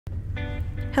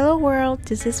Hello world,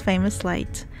 this is Famous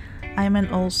Light. I'm an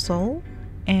old soul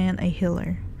and a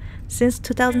healer. Since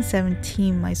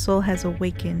 2017, my soul has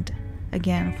awakened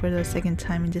again for the second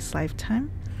time in this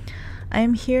lifetime. I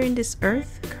am here in this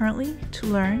earth currently to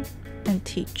learn and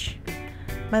teach.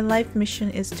 My life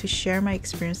mission is to share my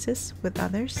experiences with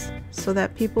others so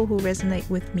that people who resonate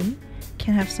with me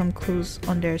can have some clues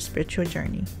on their spiritual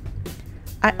journey.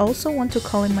 I also want to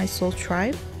call in my soul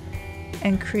tribe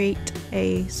and create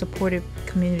a supportive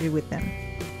community with them.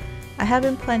 I have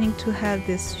been planning to have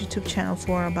this YouTube channel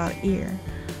for about a year.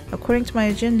 According to my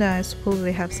agenda, I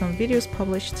supposedly have some videos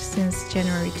published since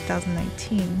January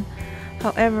 2019.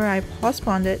 However, I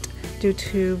postponed it due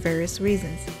to various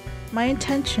reasons. My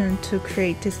intention to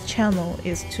create this channel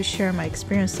is to share my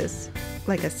experiences.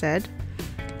 Like I said,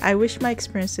 I wish my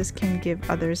experiences can give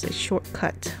others a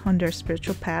shortcut on their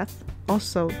spiritual path.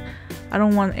 Also, I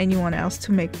don't want anyone else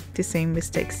to make the same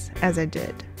mistakes as I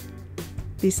did.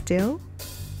 Be still,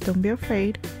 don't be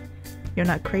afraid. You're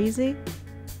not crazy,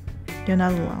 you're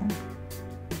not alone.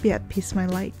 Be at peace, my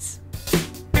lights.